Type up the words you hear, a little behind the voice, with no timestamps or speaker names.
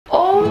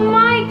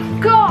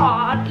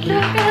god,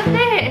 look at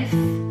this!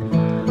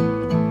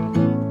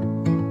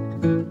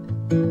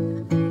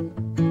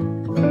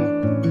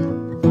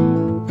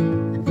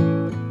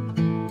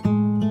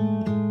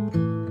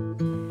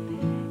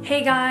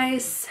 Hey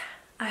guys,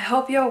 I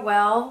hope you're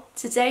well.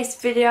 Today's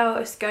video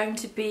is going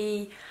to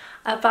be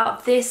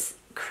about this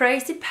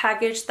crazy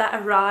package that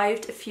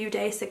arrived a few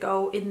days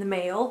ago in the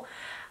mail,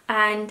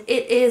 and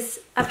it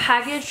is a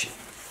package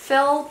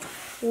filled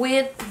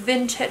with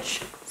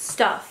vintage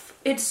stuff.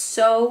 It's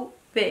so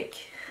big.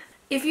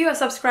 If you are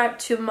subscribed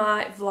to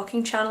my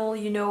vlogging channel,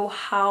 you know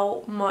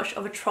how much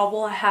of a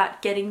trouble I had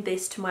getting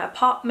this to my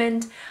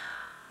apartment.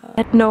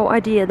 I had no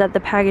idea that the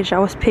package I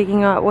was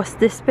picking up was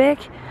this big.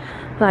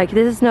 Like,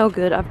 this is no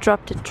good. I've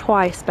dropped it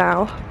twice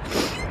now.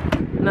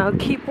 Now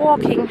keep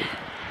walking.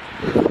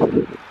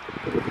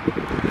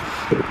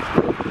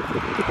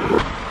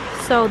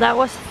 So that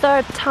was the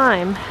third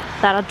time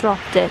that I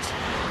dropped it.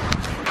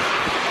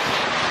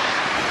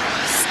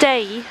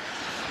 Stay.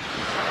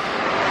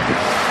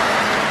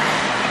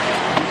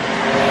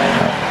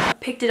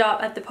 I picked it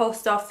up at the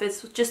post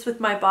office just with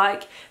my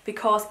bike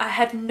because I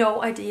had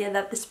no idea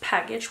that this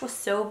package was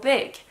so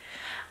big.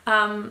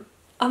 On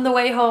the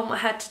way home I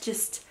had to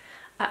just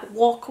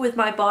walk with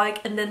my bike,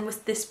 and then was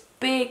this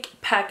big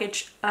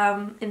package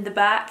in the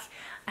back,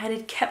 and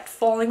it kept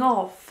falling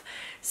off.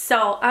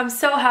 So I'm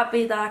so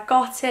happy that I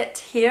got it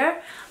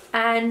here,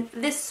 and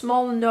this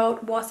small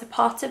note was a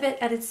part of it,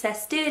 and it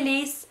says, "Dear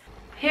Elise,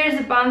 here's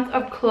a bunch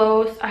of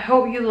clothes I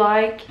hope you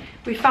like.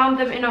 We found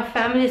them in our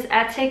family's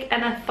attic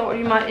and I thought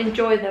you might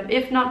enjoy them.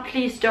 If not,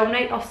 please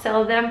donate or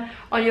sell them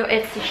on your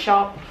Etsy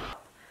shop.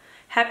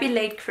 Happy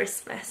late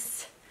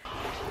Christmas."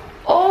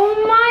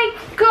 Oh my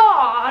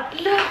god,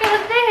 look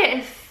at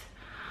this!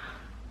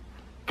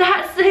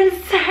 That's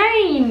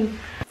insane!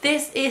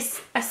 This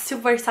is a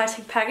super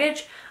exciting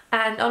package,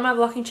 and on my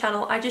vlogging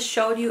channel I just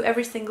showed you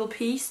every single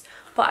piece,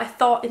 but I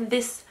thought in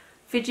this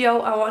video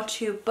I want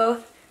to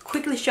both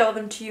quickly show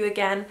them to you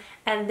again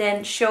and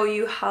then show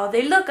you how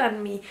they look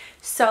on me,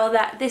 so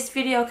that this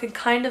video can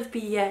kind of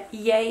be a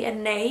yay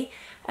and nay.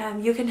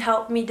 You can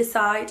help me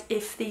decide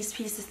if these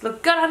pieces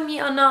look good on me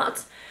or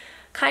not.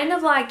 Kind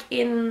of like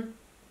in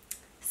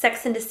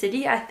Sex and the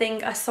City, I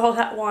think I saw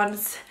that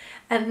once,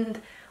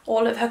 and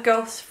all of her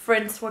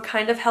girlfriends were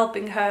kind of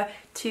helping her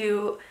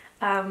to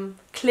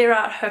clear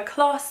out her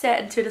closet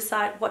and to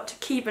decide what to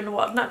keep and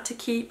what not to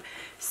keep.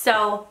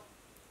 So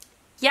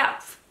yeah,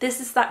 this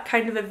is that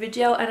kind of a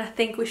video, and I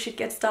think we should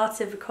get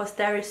started because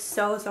there is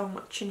so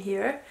much in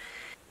here.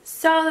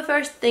 So the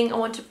first thing I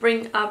want to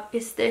bring up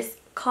is this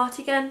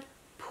cardigan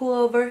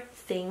pullover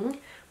thing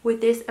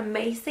with this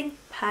amazing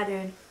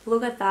pattern.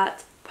 Look at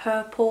that,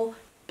 purple,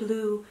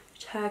 blue,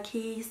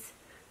 turquoise,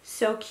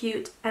 so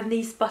cute, and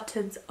these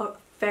buttons are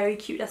very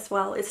cute as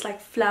well. It's like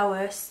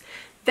flowers,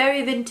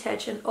 very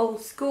vintage and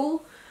old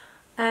school,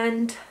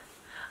 and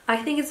I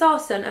think it's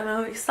awesome, and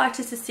I'm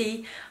excited to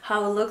see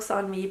how it looks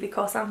on me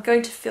because I'm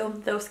going to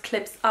film those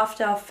clips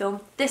after I've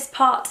filmed this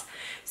part.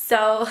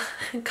 So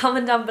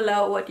comment down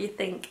below what you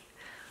think.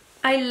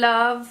 I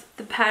love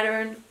the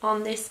pattern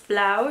on this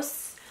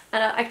blouse,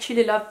 and I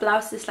actually love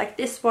blouses like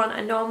this one. I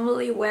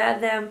normally wear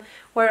them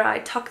where I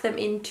tuck them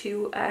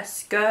into a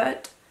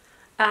skirt,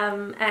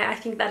 and I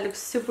think that looks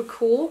super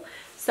cool.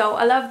 So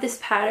I love this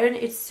pattern.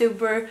 It's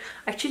super,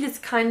 actually it's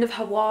kind of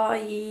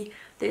Hawaii,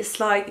 this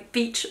like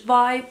beach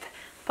vibe,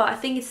 but I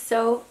think it's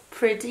so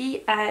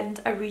pretty,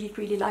 and I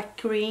really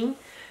like green.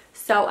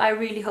 So I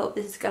really hope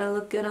this is gonna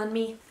look good on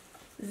me.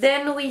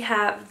 Then we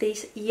have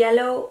this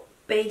yellow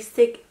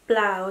basic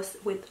blouse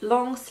with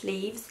long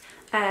sleeves,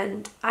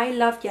 and I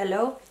love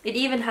yellow. It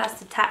even has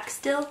the tag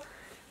still,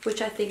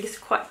 which I think is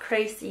quite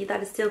crazy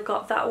that it still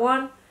got that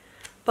one.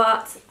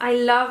 But I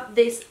love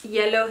this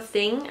yellow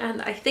thing,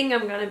 and I think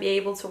I'm gonna be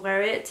able to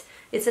wear it.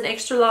 It's an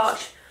extra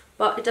large,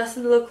 but it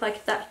doesn't look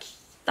like that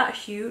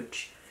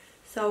huge,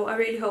 so I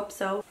really hope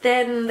so.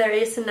 Then there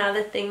is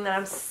another thing that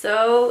I'm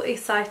so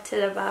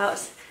excited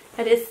about,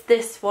 and it's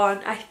this one.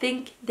 I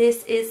think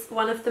this is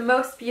one of the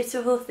most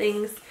beautiful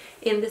things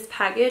in this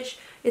package.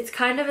 It's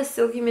kind of a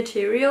silky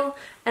material,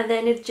 and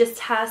then it just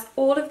has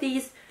all of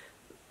these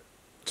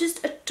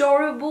just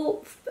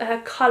adorable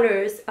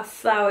colors of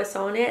flowers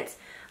on it.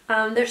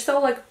 They're so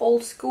like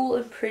old school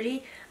and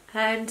pretty,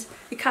 and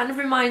it kind of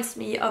reminds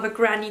me of a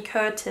granny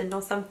curtain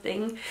or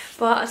something,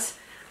 but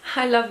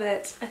I love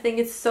it. I think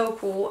it's so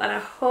cool, and I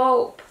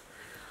hope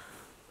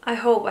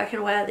I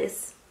can wear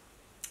this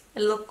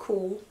and look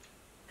cool.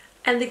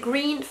 And the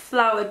green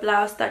flower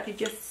blouse that you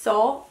just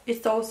saw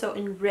is also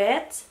in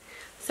red,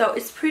 so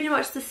it's pretty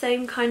much the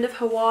same kind of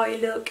Hawaii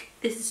look.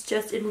 This is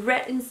just in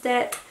red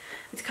instead.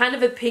 It's kind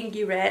of a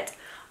pinky red,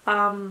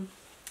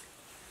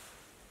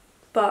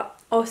 but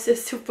also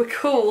super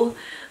cool.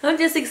 I'm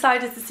just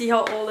excited to see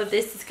how all of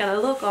this is gonna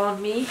look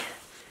on me.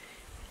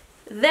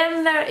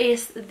 Then there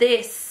is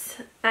this,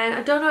 and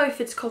I don't know if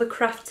it's called a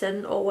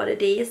crafton or what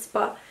it is,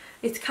 but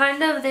it's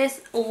kind of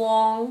this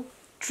long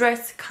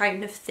dress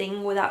kind of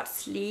thing without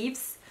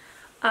sleeves.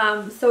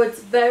 So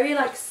it's very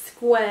like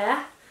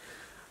square,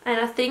 and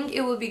I think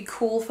it would be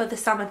cool for the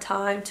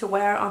summertime to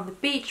wear on the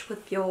beach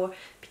with your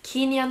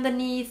bikini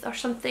underneath or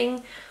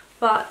something.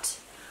 But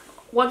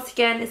once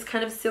again, it's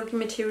kind of silky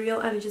material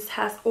and it just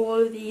has all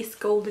of these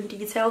golden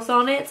details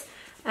on it,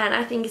 and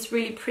I think it's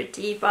really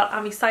pretty, but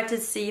I'm excited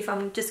to see if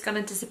I'm just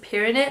gonna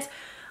disappear in it.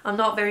 I'm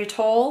not very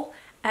tall,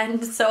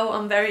 and so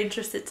I'm very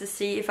interested to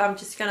see if I'm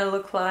just gonna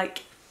look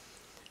like,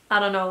 I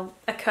don't know,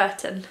 a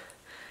curtain.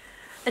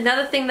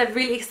 Another thing that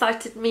really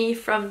excited me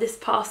from this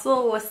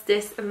parcel was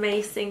this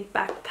amazing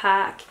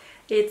backpack.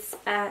 It's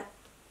a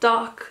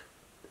dark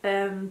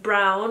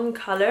brown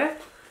color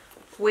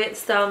with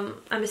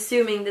some, I'm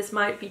assuming this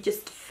might be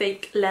just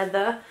fake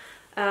leather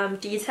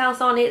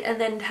details on it, and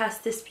then it has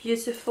this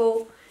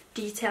beautiful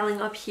detailing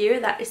up here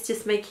that is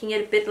just making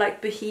it a bit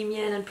like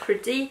bohemian and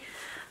pretty.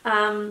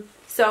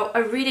 So I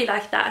really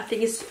like that. I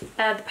think it's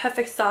the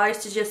perfect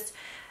size to just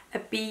a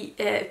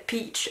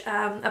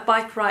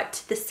bike ride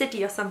to the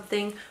city or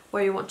something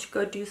where you want to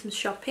go do some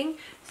shopping.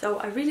 So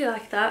I really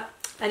like that,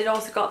 and it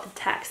also got the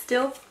tag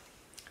still.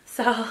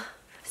 So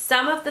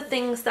some of the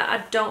things that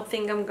I don't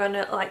think I'm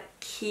gonna like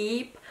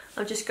keep,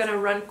 I'm just gonna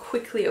run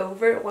quickly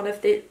over. One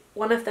of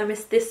them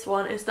is this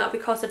one. It's not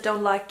because I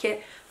don't like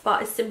it,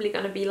 but it's simply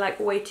gonna be like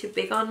way too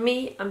big on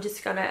me. I'm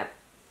just gonna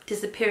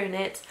disappear in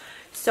it,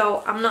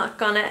 so I'm not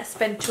gonna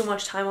spend too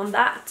much time on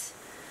that.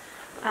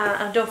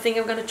 I don't think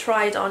I'm gonna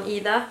try it on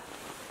either.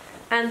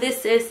 And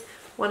this is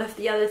one of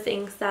the other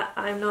things that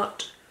I'm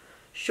not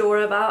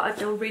sure about. I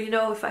don't really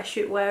know if I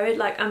should wear it.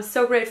 Like, I'm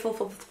so grateful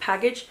for this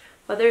package,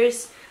 but there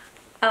is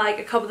like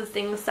a couple of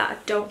things that I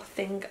don't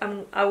think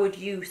I would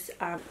use.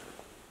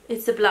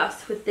 It's a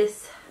blouse with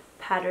this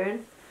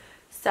pattern,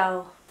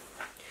 so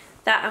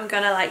that I'm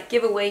gonna like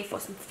give away for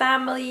some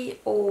family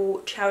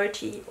or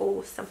charity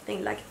or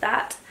something like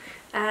that.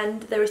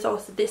 And there is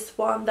also this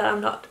one that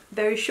I'm not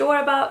very sure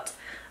about.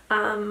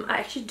 I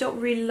actually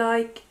don't really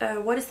like,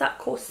 what is that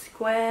called,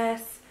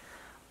 squares?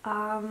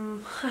 I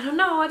don't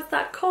know, what is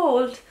that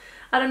called?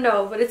 I don't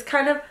know, but it's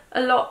kind of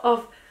a lot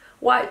of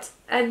white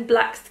and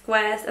black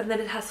squares, and then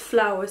it has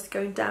flowers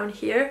going down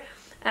here,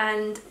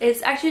 and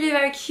it's actually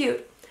very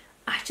cute.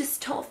 I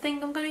just don't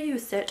think I'm gonna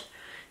use it,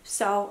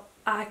 so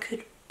I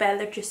could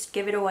better just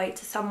give it away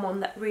to someone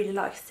that really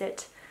likes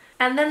it.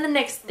 And then the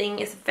next thing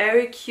is a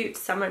very cute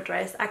summer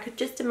dress. I could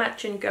just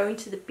imagine going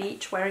to the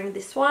beach wearing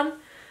this one.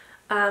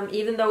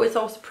 Even though it's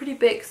also pretty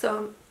big, so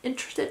I'm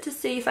interested to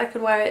see if I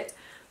can wear it.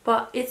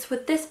 But it's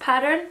with this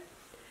pattern,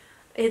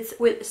 it's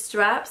with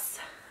straps,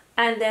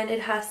 and then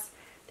it has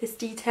this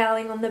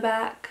detailing on the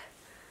back.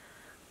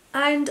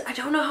 And I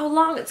don't know how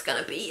long it's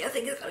gonna be. I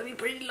think it's gonna be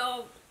pretty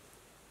long.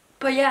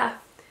 But yeah,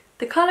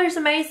 the color is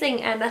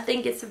amazing, and I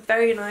think it's a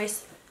very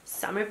nice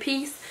summer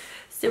piece.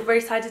 Still very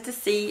excited to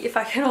see if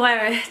I can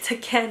wear it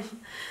again.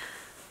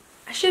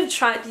 I should have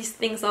tried these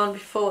things on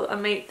before I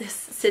made this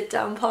sit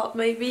down part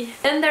maybe.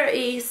 Then there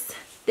is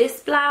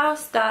this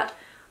blouse that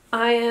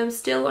I am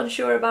still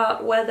unsure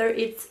about whether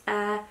it's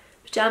a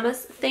pajamas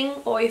thing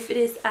or if it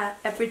is a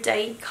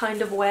everyday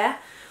kind of wear,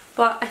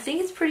 but I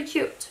think it's pretty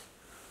cute.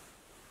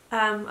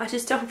 I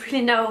just don't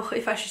really know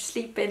if I should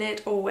sleep in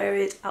it or wear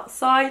it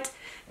outside.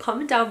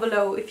 Comment down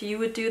below if you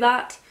would do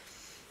that.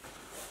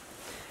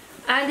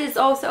 And it's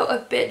also a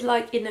bit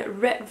like in a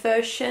red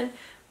version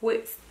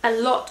with a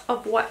lot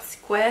of white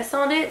squares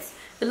on it.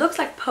 It looks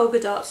like polka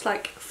dots,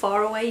 like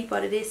far away,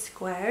 but it is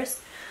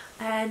squares.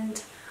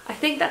 And I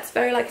think that's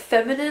very like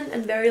feminine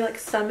and very like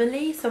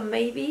summery, so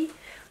maybe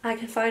I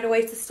can find a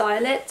way to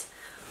style it,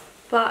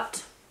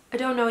 but I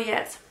don't know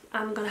yet.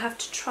 I'm gonna have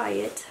to try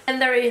it.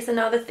 And there is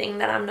another thing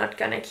that I'm not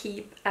gonna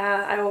keep.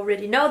 I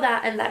already know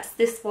that, and that's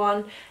this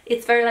one.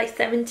 It's very like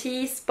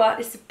 70s, but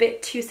it's a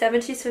bit too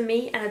 70s for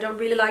me, and I don't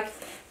really like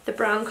the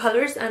brown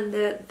colors and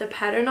the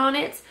pattern on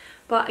it.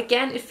 But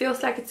again, it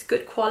feels like it's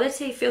good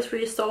quality. It feels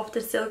really soft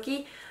and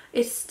silky.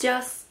 It's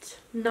just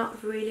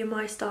not really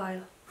my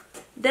style.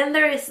 Then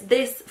there is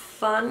this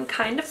fun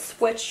kind of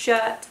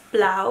sweatshirt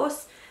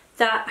blouse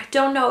that I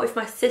don't know if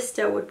my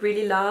sister would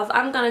really love.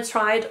 I'm gonna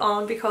try it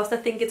on because I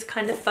think it's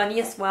kind of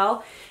funny as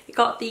well. It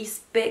got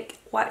these big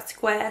white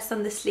squares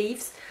on the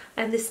sleeves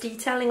and this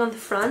detailing on the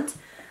front.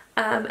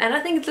 And I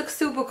think it looks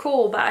super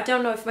cool, but I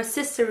don't know if my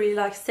sister really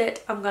likes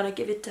it. I'm gonna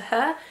give it to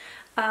her.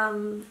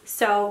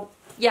 So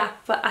yeah,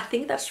 but I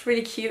think that's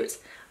really cute.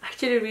 I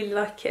actually really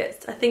like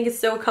it. I think it's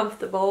so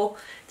comfortable.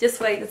 Just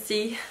wait and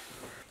see.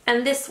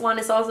 And this one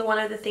is also one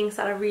of the things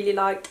that I really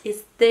liked,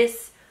 is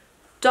this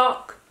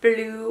dark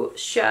blue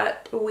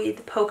shirt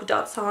with polka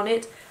dots on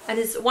it, and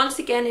it's once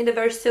again in a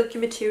very silky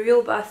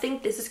material, but I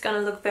think this is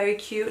gonna look very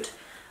cute.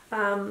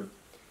 I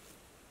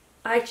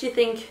actually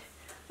think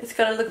it's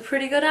gonna look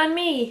pretty good on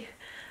me,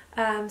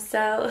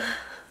 so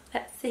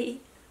let's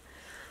see.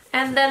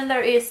 And then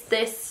there is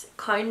this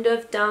kind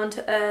of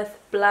down-to-earth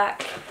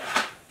black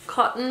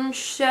cotton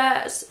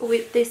shirt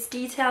with this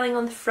detailing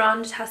on the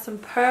front. It has some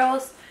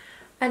pearls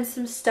and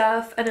some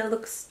stuff, and it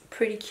looks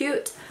pretty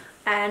cute.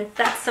 And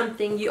that's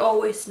something you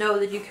always know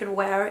that you can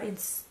wear in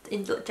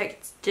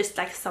just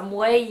like some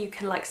way. You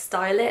can like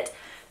style it.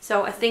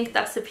 So I think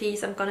that's a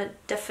piece I'm gonna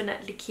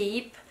definitely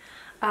keep.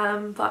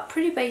 but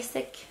pretty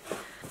basic.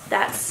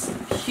 That's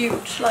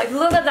huge. Like,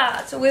 look at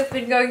that. So we've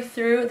been going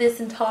through this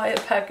entire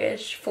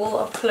package full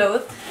of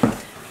clothes,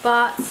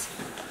 but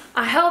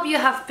I hope you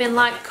have been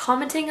like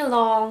commenting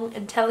along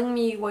and telling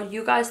me what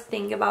you guys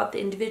think about the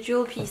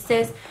individual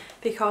pieces,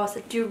 because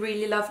I do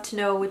really love to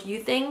know what you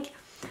think.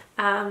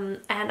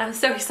 And I'm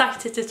so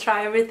excited to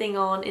try everything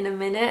on in a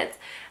minute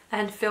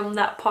and film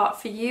that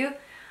part for you.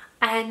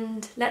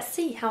 And let's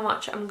see how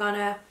much I'm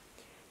gonna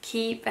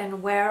keep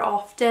and wear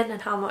often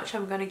and how much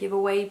I'm gonna give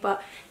away.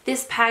 But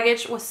this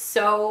package was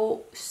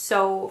so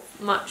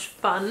much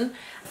fun.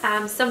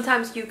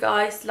 Sometimes you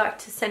guys like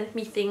to send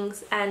me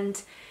things,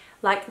 and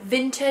like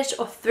vintage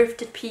or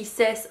thrifted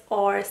pieces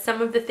or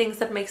some of the things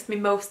that makes me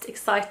most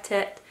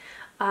excited.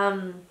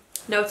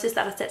 Notice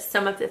that I said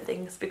some of the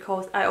things,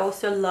 because I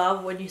also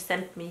love when you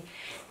send me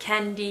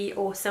candy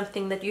or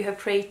something that you have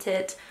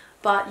created,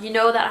 but you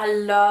know that I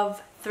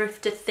love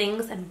thrifted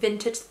things and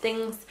vintage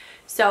things.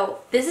 So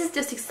this is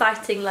just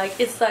exciting. Like,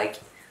 it's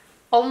like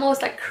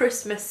almost like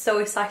Christmas. So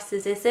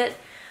excited is it,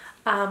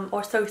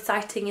 or so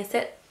exciting is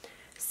it.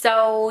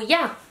 So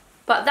yeah,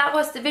 but that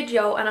was the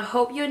video, and I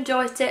hope you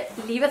enjoyed it.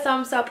 Leave a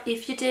thumbs up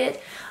if you did.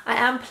 I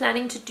am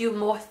planning to do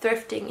more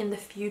thrifting in the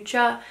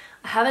future.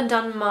 I haven't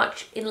done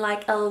much in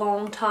like a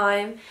long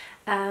time.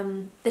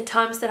 The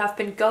times that I've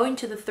been going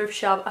to the thrift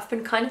shop, I've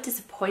been kind of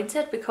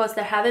disappointed because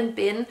there haven't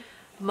been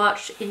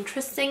much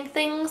interesting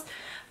things.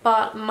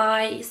 But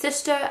my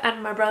sister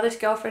and my brother's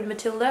girlfriend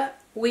Matilda,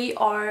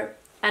 we're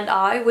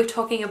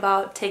talking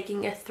about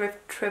taking a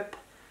thrift trip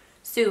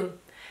soon.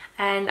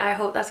 And I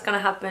hope that's gonna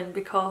happen,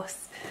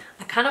 because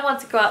I kind of want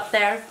to go out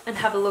there and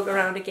have a look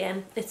around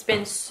again. It's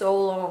been so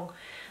long.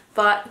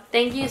 But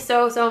thank you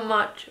so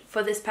much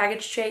for this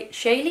package,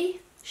 Shaylee,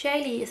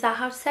 is that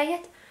how to say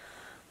it?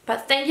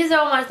 But thank you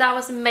so much, that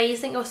was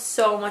amazing. It was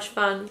so much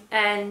fun,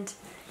 and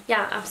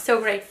yeah, I'm so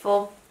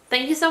grateful.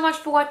 Thank you so much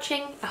for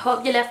watching. I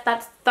hope you left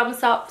that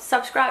thumbs up,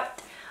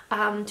 subscribed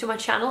to my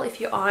channel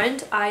if you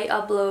aren't. I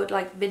upload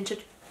like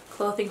vintage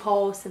clothing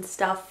hauls and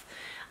stuff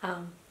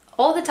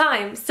all the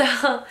time.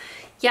 So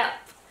yeah,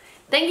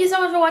 thank you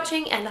so much for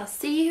watching, and I'll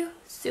see you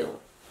soon.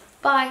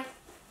 Bye.